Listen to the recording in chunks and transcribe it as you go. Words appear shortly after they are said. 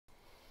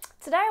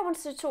Today I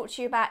wanted to talk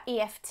to you about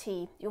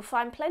EFT. You'll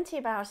find plenty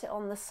about it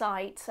on the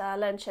site,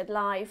 LearnShed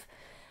Live.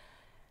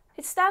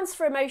 It stands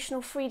for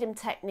Emotional Freedom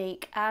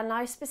Technique, and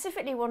I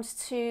specifically wanted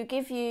to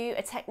give you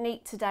a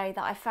technique today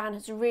that I found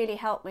has really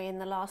helped me in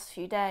the last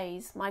few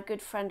days. My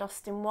good friend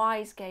Austin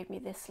Wise gave me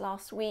this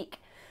last week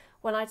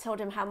when I told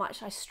him how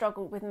much I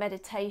struggled with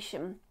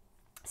meditation.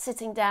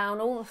 Sitting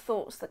down, all the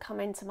thoughts that come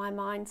into my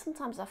mind,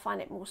 sometimes I find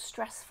it more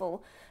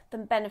stressful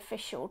than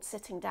beneficial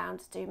sitting down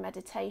to do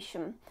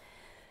meditation.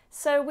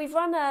 So we've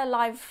run a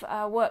live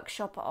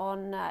workshop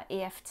on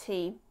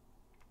EFT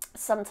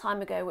some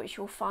time ago, which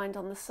you'll find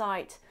on the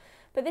site.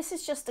 But this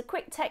is just a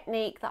quick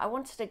technique that I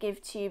wanted to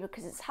give to you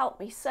because it's helped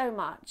me so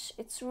much.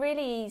 It's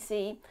really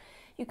easy.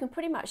 You can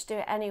pretty much do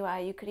it anywhere.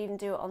 You could even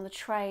do it on the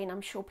train. I'm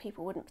sure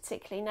people wouldn't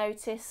particularly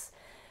notice.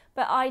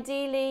 But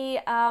ideally,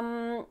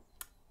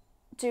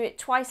 do it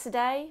twice a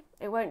day.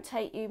 It won't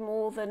take you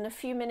more than a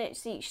few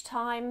minutes each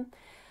time.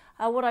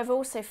 What I've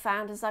also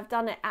found is I've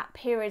done it at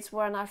periods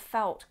when I've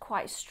felt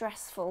quite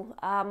stressful,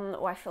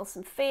 or I feel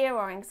some fear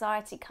or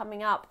anxiety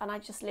coming up, and I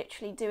just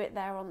literally do it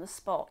there on the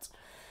spot.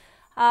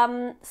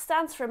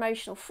 Stands for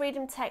Emotional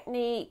Freedom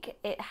Technique.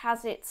 It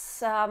has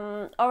its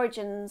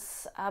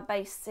origins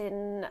based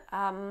in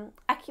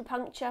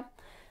acupuncture.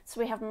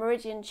 So we have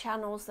meridian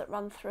channels that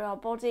run through our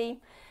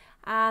body,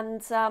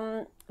 and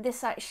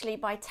this actually,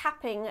 by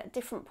tapping at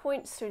different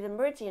points through the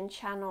meridian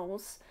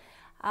channels,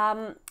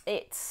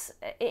 it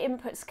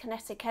inputs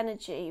kinetic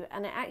energy,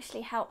 and it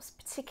actually helps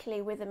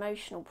particularly with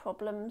emotional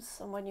problems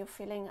and when you're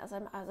feeling, as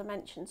I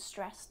mentioned,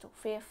 stressed or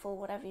fearful,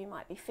 whatever you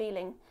might be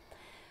feeling.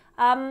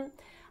 And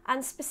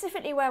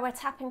specifically where we're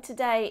tapping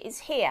today is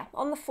here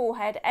on the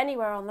forehead,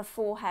 anywhere on the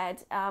forehead.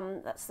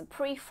 That's the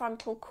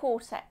prefrontal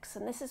cortex,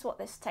 and this is what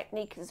this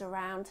technique is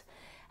around.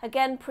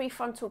 Again,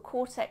 prefrontal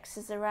cortex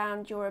is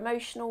around your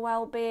emotional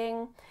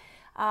well-being.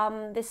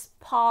 This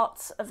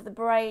part of the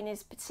brain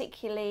is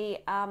particularly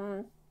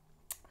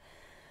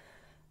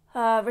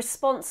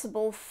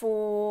responsible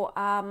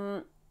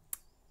for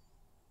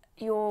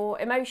your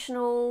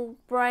emotional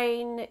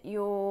brain,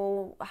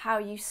 how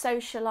you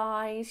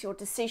socialise, your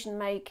decision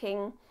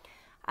making.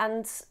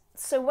 And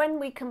so when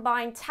we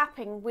combine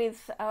tapping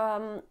with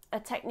a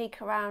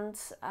technique around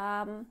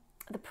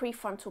the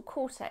prefrontal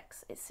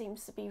cortex, it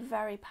seems to be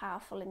very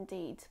powerful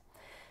indeed.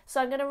 So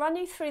I'm going to run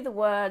you through the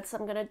words.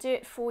 I'm going to do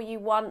it for you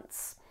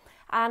once,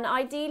 and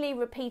ideally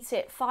repeat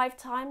it 5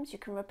 times. You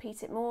can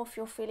repeat it more if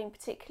you're feeling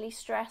particularly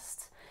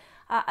stressed,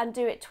 and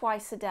do it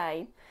twice a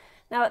day.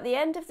 Now at the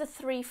end of the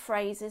 3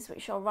 phrases,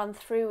 which I'll run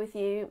through with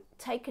you,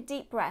 take a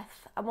deep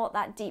breath, and what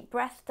that deep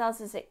breath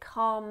does is it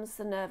calms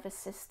the nervous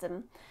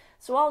system.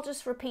 So I'll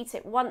just repeat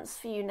it once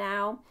for you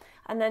now,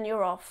 and then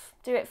you're off.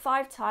 Do it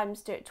 5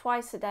 times, do it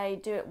twice a day,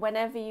 do it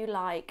whenever you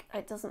like.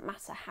 It doesn't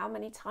matter how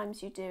many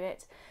times you do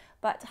it,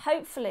 but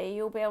hopefully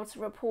you'll be able to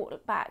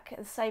report back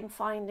the same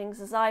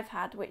findings as I've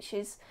had, which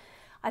is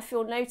I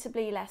feel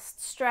notably less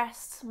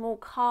stressed, more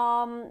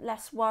calm,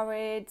 less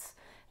worried,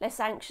 less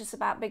anxious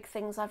about big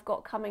things I've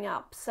got coming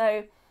up.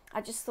 So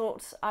I just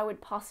thought I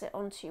would pass it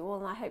on to you all,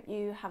 and I hope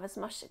you have as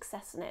much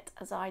success in it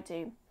as I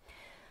do.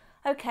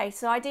 Okay,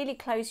 so ideally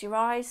close your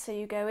eyes so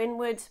you go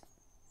inward.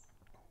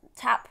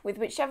 Tap with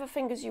whichever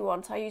fingers you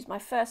want. I use my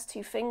first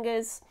 2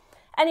 fingers,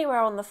 anywhere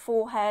on the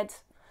forehead.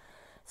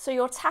 So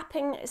you're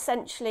tapping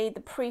essentially the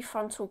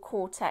prefrontal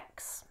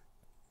cortex.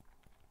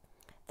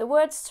 The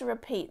words to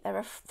repeat, there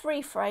are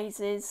 3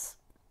 phrases.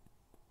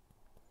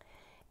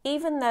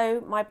 Even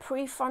though my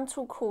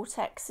prefrontal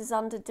cortex is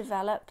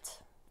underdeveloped,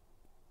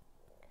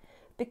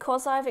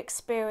 because I've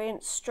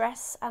experienced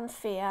stress and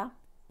fear,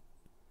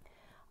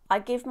 I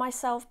give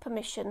myself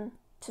permission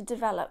to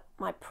develop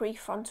my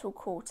prefrontal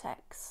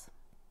cortex.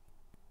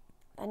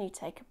 Then you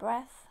take a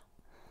breath.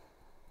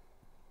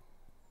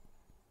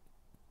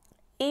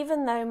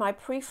 Even though my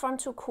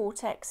prefrontal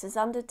cortex is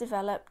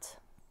underdeveloped,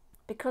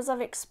 because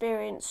I've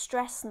experienced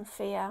stress and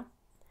fear,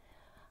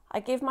 I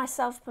give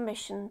myself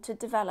permission to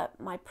develop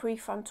my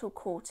prefrontal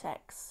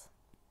cortex.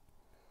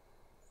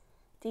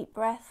 Deep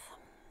breath.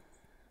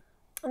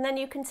 And then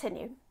you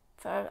continue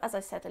for, as I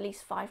said, at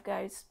least 5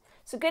 goes.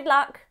 So good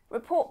luck,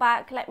 report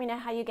back, let me know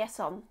how you get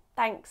on.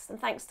 Thanks, and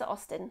thanks to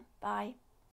Austin. Bye.